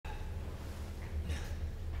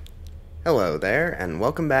Hello there, and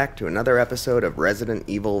welcome back to another episode of Resident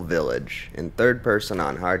Evil Village, in third person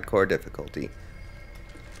on hardcore difficulty.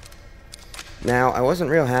 Now, I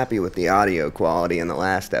wasn't real happy with the audio quality in the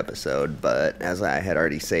last episode, but as I had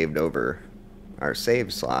already saved over our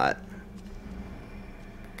save slot,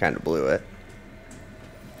 kinda blew it.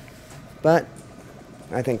 But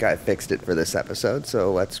I think I fixed it for this episode,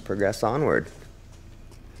 so let's progress onward.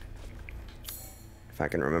 If I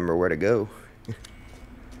can remember where to go.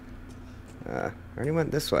 I already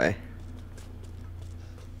went this way.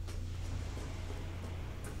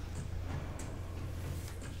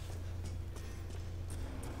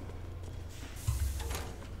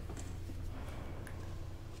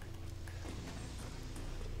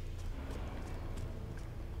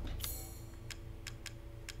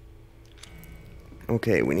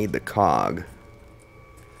 Okay, we need the cog.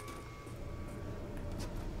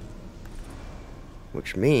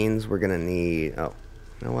 Which means we're gonna need... oh,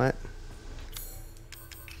 you know what?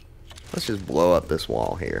 Let's just blow up this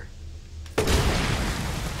wall here.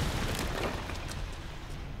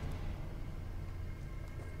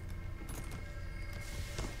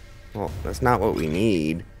 Well, that's not what we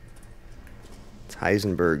need. It's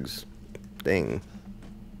Heisenberg's thing.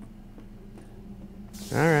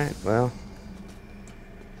 Alright, well.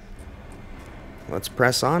 Let's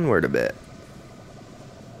press onward a bit.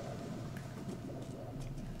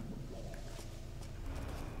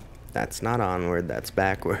 That's not onward, that's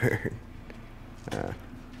backward.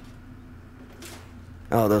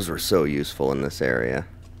 Oh, those were so useful in this area.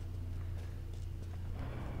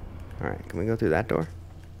 Alright, can we go through that door?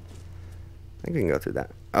 I think we can go through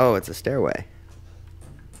that. Oh, it's a stairway.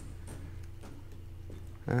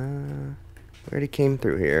 We already came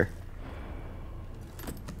through here.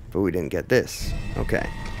 But we didn't get this. Okay.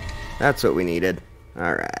 That's what we needed.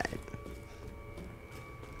 Alright.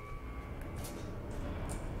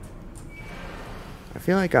 I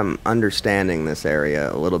feel like I'm understanding this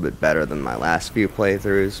area a little bit better than my last few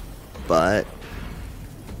playthroughs, but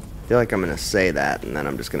I feel like I'm going to say that and then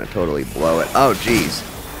I'm just going to totally blow it. Oh, jeez.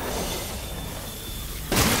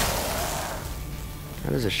 How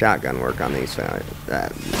does a shotgun work on these? Alright,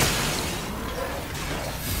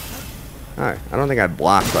 I don't think I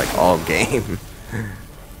blocked like all game.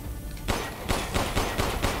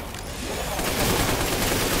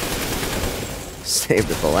 Saved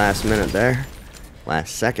at the last minute there.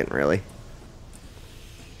 Last second, really.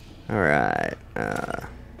 Alright,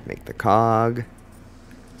 make the cog.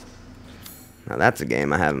 Now that's a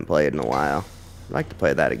game I haven't played in a while. I'd like to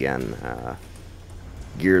play that again.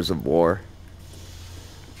 Gears of War.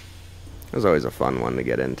 It was always a fun one to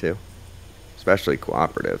get into. Especially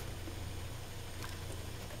cooperative.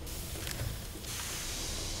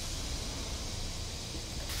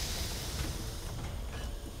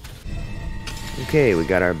 Okay, we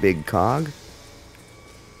got our big cog.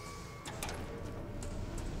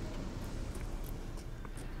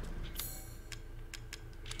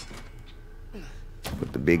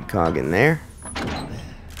 Put the big cog in there.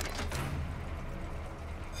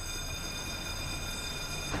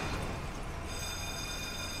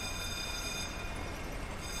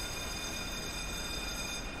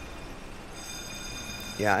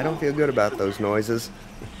 Yeah, I don't feel good about those noises.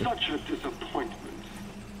 Such a disappointment.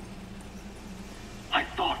 I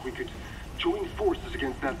thought we could join forces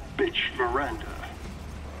against that bitch Miranda.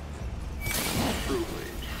 Truly,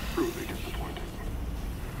 truly disappointing.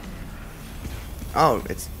 Oh,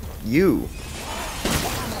 it's you.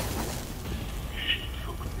 She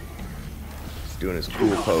took me. He's doing his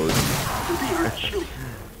cool pose. To be her children.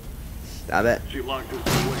 Stop it. She locked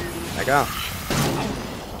us away. Back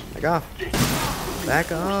off. Back off.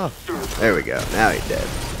 Back off. There we go. Now he's dead.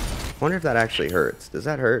 Wonder if that actually hurts. Does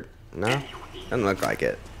that hurt? No? Doesn't look like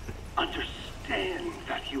it. Understand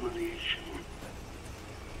that humiliation.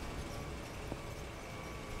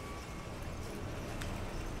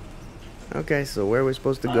 Okay, so where are we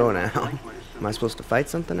supposed to go now? Am I supposed to fight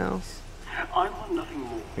something else? I want nothing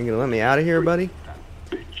more. You gonna let me out of here, buddy? That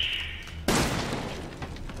bitch.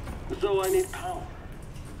 So I need power.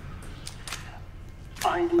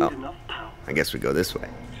 I need enough power I guess we go this way.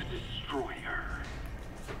 to destroy her.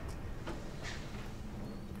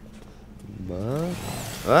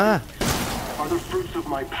 Ah! Are the fruits of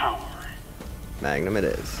my power. Magnum it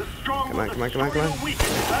is. The strong Come on, will come on, come on, destroy come on. the weak.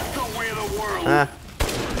 That's the way of the world. Ah!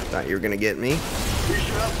 Thought you were gonna get me. You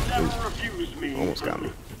should have never refused me. Almost got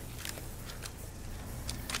me.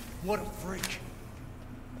 What a freak.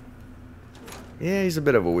 Yeah, he's a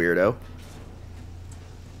bit of a weirdo.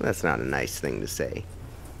 That's not a nice thing to say.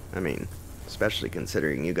 I mean, especially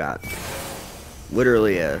considering you got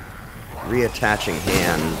literally a reattaching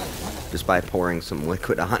hand just by pouring some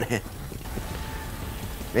liquid on it.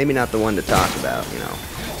 Maybe not the one to talk about, you know,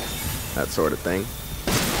 that sort of thing.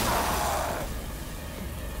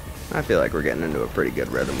 I feel like we're getting into a pretty good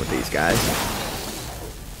rhythm with these guys.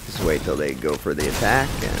 Just wait till they go for the attack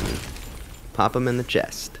and pop them in the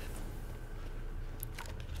chest.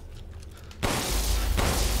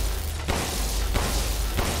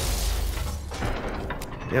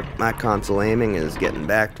 Yep, my console aiming is getting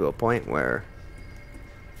back to a point where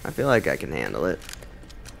I feel like I can handle it.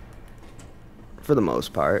 For the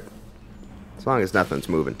most part. As long as nothing's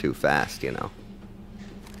moving too fast, you know.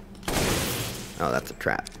 Oh, that's a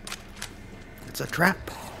trap. It's a trap.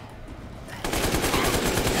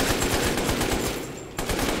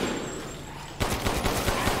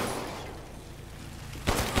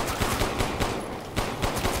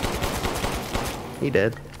 He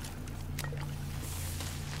did.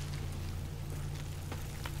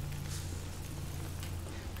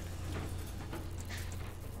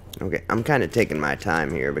 Okay, I'm kind of taking my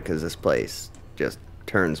time here because this place just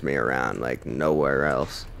turns me around like nowhere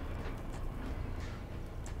else.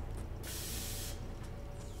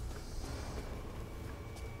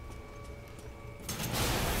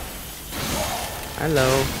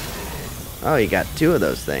 Hello. Oh, you got two of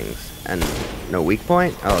those things and no weak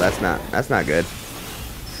point? Oh, that's not good.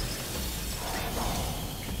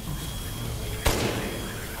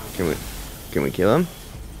 Can we kill him?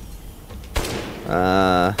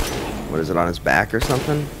 What is it, on his back or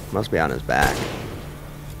something? Must be on his back.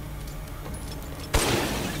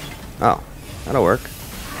 Oh, that'll work.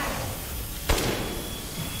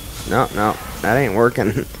 No, that ain't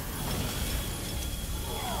working.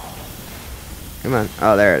 Come on.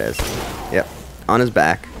 Oh, there it is. Yep, on his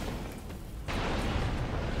back.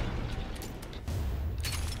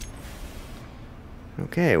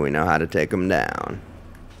 Okay, we know how to take him down.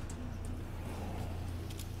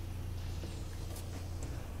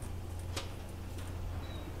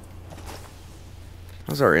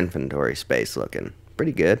 How's our inventory space looking?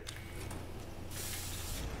 Pretty good.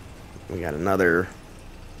 We got another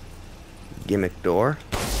gimmick door.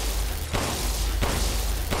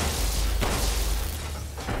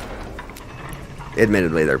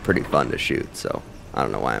 Admittedly, they're pretty fun to shoot, so I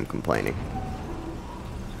don't know why I'm complaining.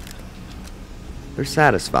 They're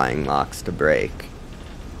satisfying locks to break,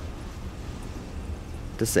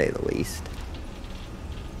 to say the least.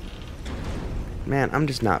 Man, I'm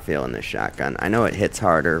just not feeling this shotgun. I know it hits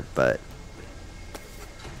harder, but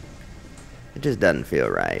it just doesn't feel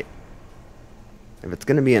right. If it's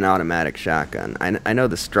going to be an automatic shotgun, I know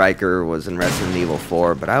the Striker was in Resident Evil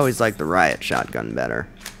 4, but I always liked the Riot shotgun better.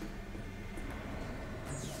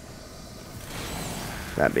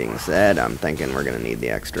 That being said, I'm thinking we're going to need the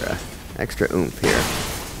extra oomph here.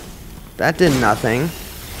 That did nothing.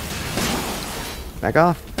 Back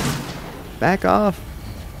off. Back off.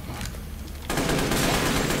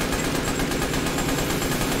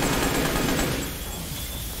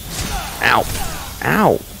 Ow.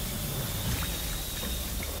 Ow.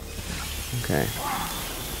 Okay.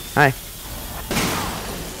 Hi.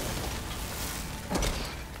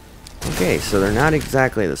 Okay, so they're not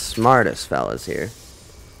exactly the smartest fellas here.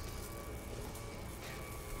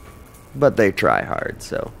 But they try hard,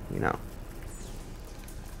 so, you know.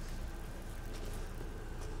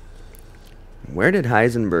 Where did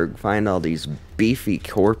Heisenberg find all these beefy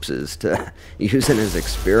corpses to use in his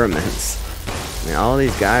experiments? I mean, all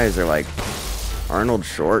these guys are like Arnold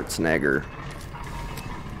Schwarzenegger.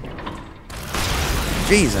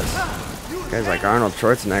 Jesus. This guy's like Arnold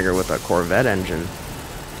Schwarzenegger with a Corvette engine.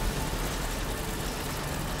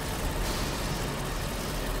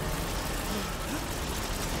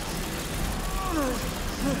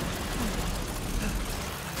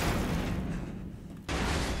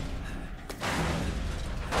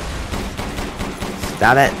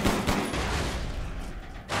 Stop it.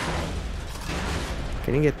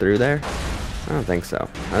 Can you get through there? I don't think so.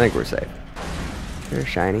 I think we're safe. There's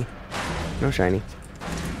shiny. No shiny.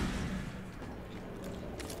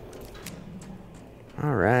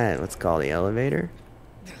 Alright, let's call the elevator.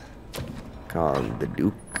 Call the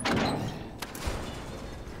Duke.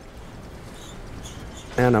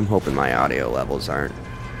 And I'm hoping my audio levels aren't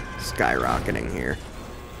skyrocketing here.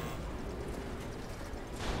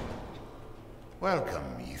 Welcome,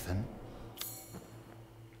 Ethan.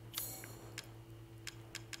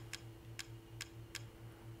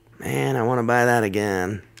 Man, I want to buy that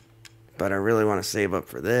again. But I really want to save up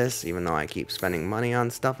for this, even though I keep spending money on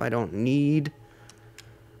stuff I don't need.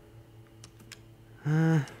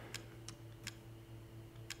 I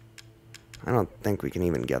don't think we can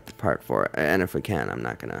even get the part for it. And if we can, I'm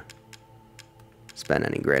not gonna spend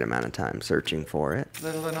any great amount of time searching for it.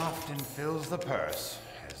 Little and often fills the purse,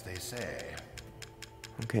 as they say.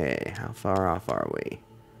 Okay, how far off are we?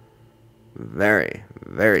 Very,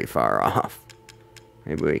 very far off.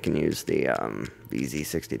 Maybe we can use the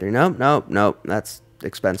VZ63. Nope, nope, nope. That's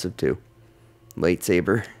expensive too.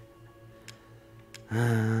 Lightsaber.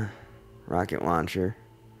 Rocket launcher.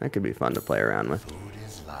 That could be fun to play around with. Food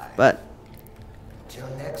is life. But Till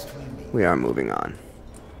next we meet. we are moving on.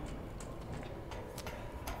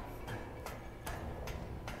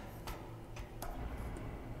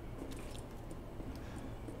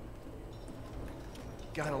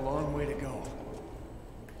 Got a long way to go.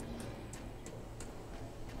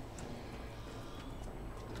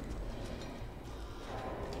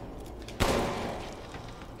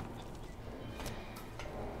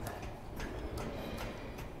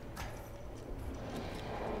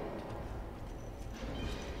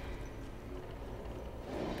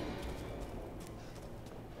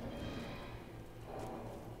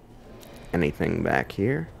 Anything back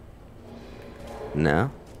here? No,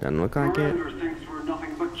 doesn't look like it. Miranda thinks we're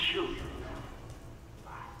nothing but children.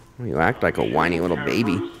 You act like a whiny little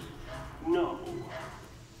baby. No.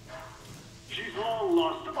 She's long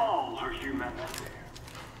lost all her humanity.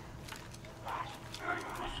 I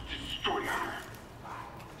must destroy her.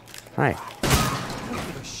 Hi. I don't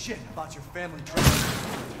give a shit about your family drama.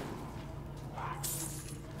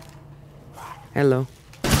 Hello.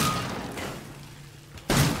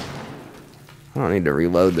 I don't need to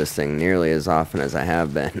reload this thing nearly as often as I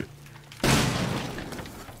have been.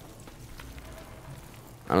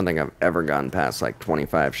 I don't think I've ever gone past like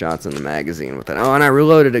 25 shots in the magazine with it. Oh, and I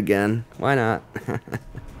reloaded again. Why not?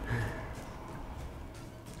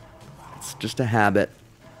 It's just a habit.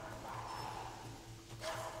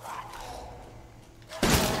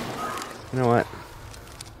 You know what?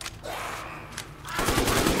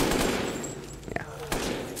 Yeah.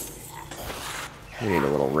 We need a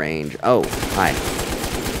little range. Oh, hi.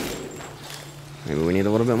 Maybe we need a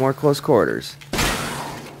little bit more close quarters.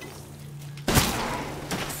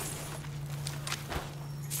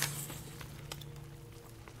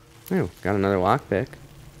 Ooh, got another lockpick.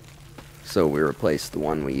 So we replaced the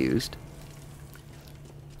one we used.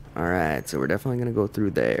 Alright, so we're definitely going to go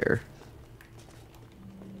through there.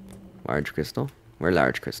 Large crystal? Where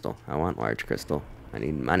large crystal? I want large crystal. I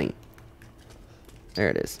need money. There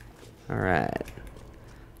it is. Alright.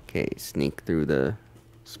 Okay, sneak through the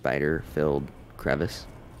spider-filled crevice.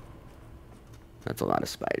 That's a lot of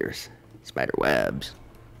spiders. Spider webs,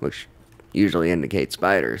 which usually indicate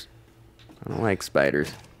spiders. I don't like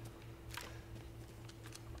spiders.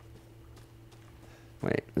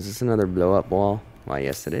 Wait, is this another blow-up wall? Why,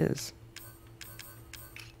 yes it is.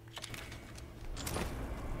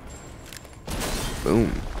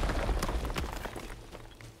 Boom.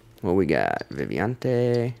 What we got?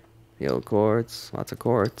 Viviante, yellow quartz, lots of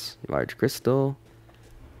quartz, large crystal.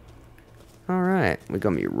 Alright, we're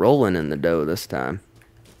gonna be rolling in the dough this time.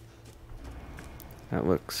 That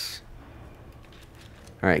looks...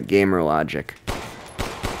 Alright, gamer logic.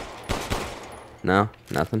 No?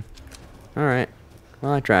 Nothing? Alright.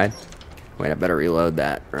 Well, I tried. Wait, I better reload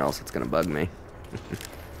that, or else it's gonna bug me.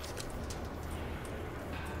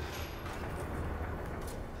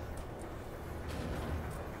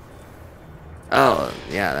 Oh,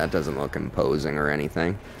 yeah, that doesn't look imposing or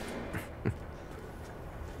anything.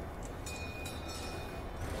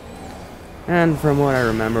 And from what I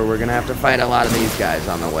remember, we're gonna have to fight a lot of these guys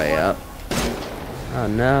on the way up. Oh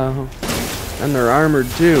no. And they're armored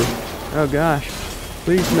too. Oh gosh.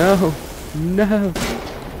 Please no. No.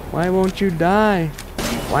 Why won't you die?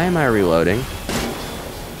 Why am I reloading?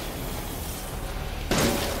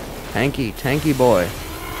 Tanky, tanky boy.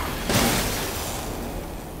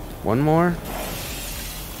 One more?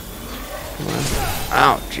 Come on.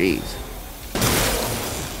 Oh, jeez.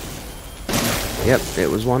 Yep, it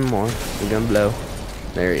was one more. We're gonna blow.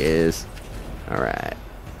 There he is. Alright.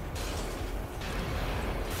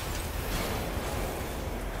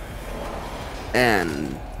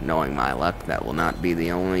 And knowing my luck, that will not be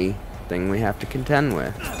the only thing we have to contend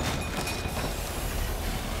with.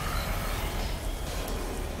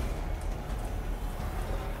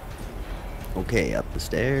 Okay, up the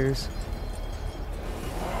stairs.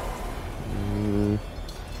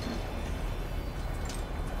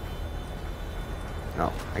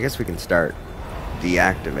 Oh, I guess we can start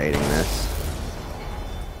deactivating this.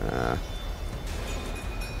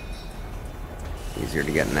 Easier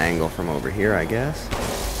to get an angle from over here, I guess.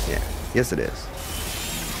 Yeah, yes it is.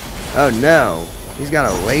 Oh no, he's got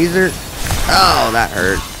a laser. Oh, that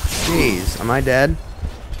hurt. Jeez, am I dead?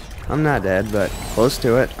 I'm not dead, but close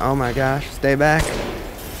to it. Oh my gosh, stay back.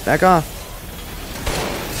 Back off.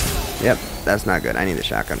 Yep, that's not good. I need a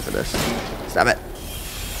shotgun for this. Stop it.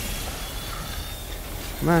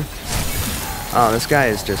 Come on. Oh, this guy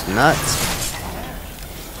is just nuts.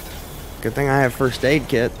 Good thing I have first aid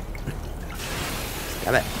kit.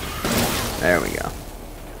 Stop it. There we go.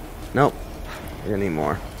 Nope. Any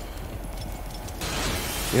more.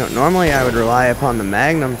 You know, normally I would rely upon the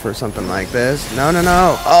Magnum for something like this. No, no,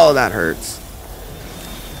 no. Oh, that hurts.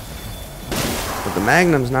 But the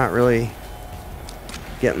Magnum's not really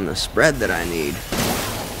getting the spread that I need.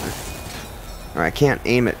 Or I can't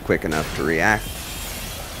aim it quick enough to react.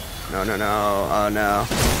 No, no, no. Oh, no.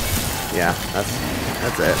 Yeah,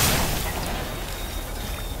 that's it.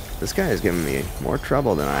 This guy is giving me more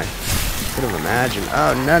trouble than I could have imagined.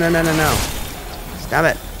 Oh, no, no, no, no, no. Stop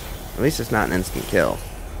it. At least it's not an instant kill.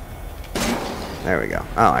 There we go.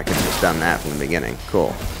 Oh, I could have just done that from the beginning.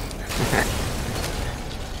 Cool.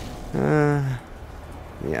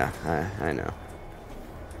 Yeah, I know.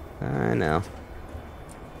 I know.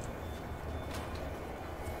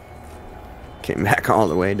 Came back all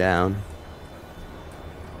the way down.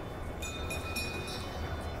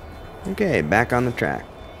 Okay, back on the track.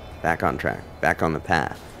 Back on track. Back on the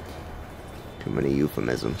path. Too many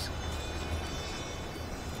euphemisms.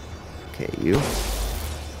 Okay, you.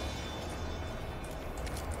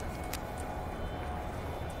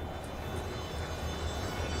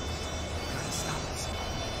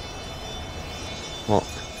 Well,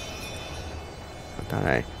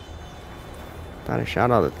 I thought I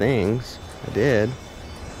shot all the things. I did.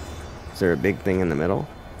 Is there a big thing in the middle?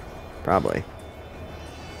 Probably.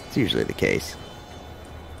 It's usually the case.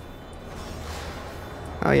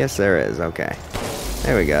 Oh, yes, there is. Okay.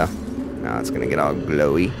 There we go. Now it's gonna get all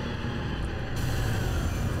glowy.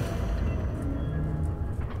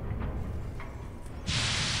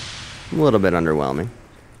 A little bit underwhelming.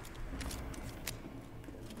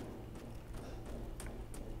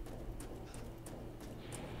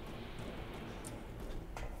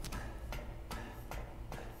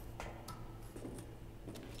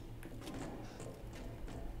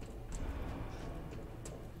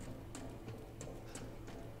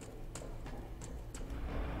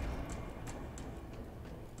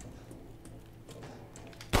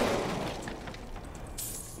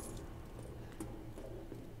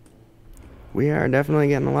 We are definitely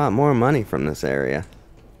getting a lot more money from this area.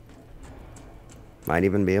 Might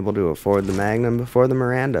even be able to afford the Magnum before the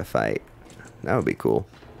Miranda fight. That would be cool.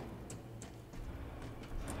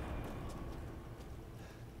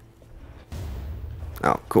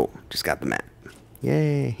 Oh, cool. Just got the map.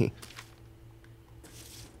 Yay. Wait,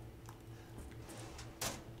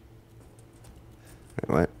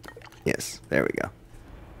 what? Yes, there we go.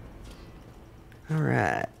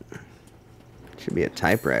 Alright. Should be a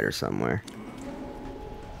typewriter somewhere.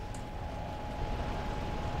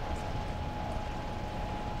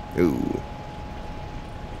 Ooh.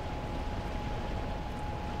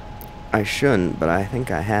 I shouldn't, but I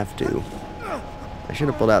think I have to. I should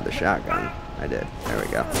have pulled out the shotgun. I did. There we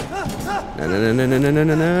go. No, no, no, no, no, no, no,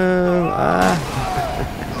 no, no.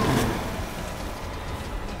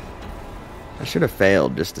 I should have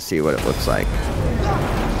failed just to see what it looks like.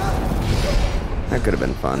 That could have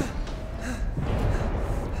been fun.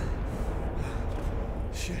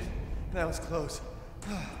 Shit, that was close.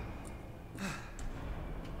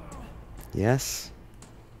 Yes.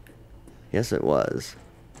 Yes, it was.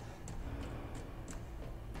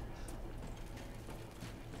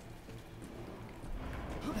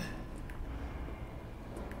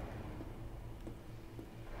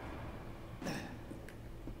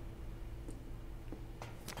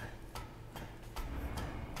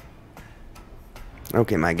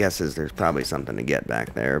 Okay, my guess is there's probably something to get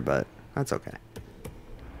back there, but that's okay.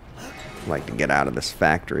 I'd like to get out of this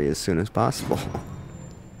factory as soon as possible.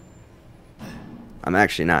 I'm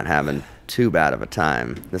actually not having too bad of a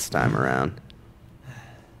time this time around.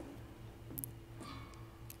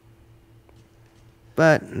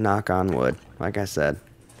 But, knock on wood, like I said,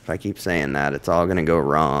 if I keep saying that, it's all gonna go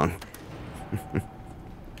wrong.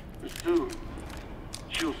 Soon,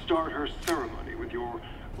 she'll start her ceremony with your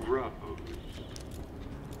rose.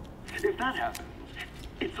 If that happens,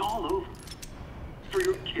 it's all over. For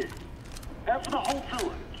your kid. And for the whole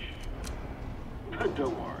village. But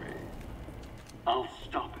don't worry. I'll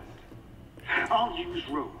stop it. I'll use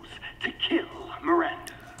Rose to kill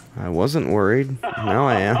Miranda. I wasn't worried. Now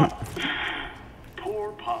I am.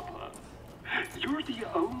 Poor Papa. You're the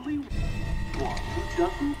only one who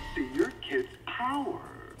doesn't see your kid's power.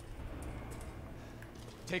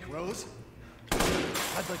 Take Rose?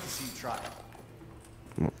 I'd like to see you try.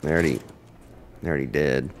 Well, they already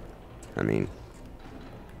did. I mean,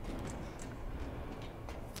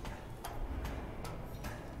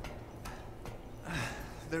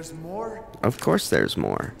 there's more? Of course there's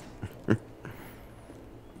more.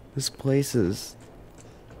 This place is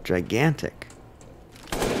gigantic.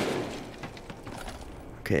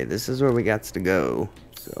 Okay, this is where we got to go.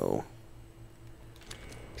 So,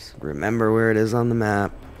 just remember where it is on the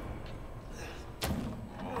map.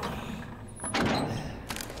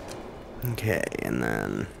 Okay, and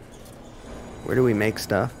then where do we make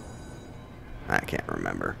stuff? I can't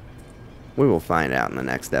remember. We will find out in the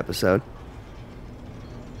next episode.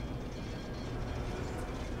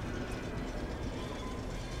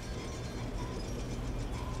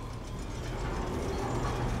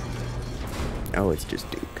 Oh, it's just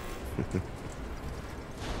Duke.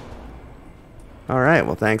 Alright,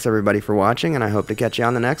 well thanks everybody for watching, and I hope to catch you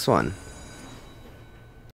on the next one.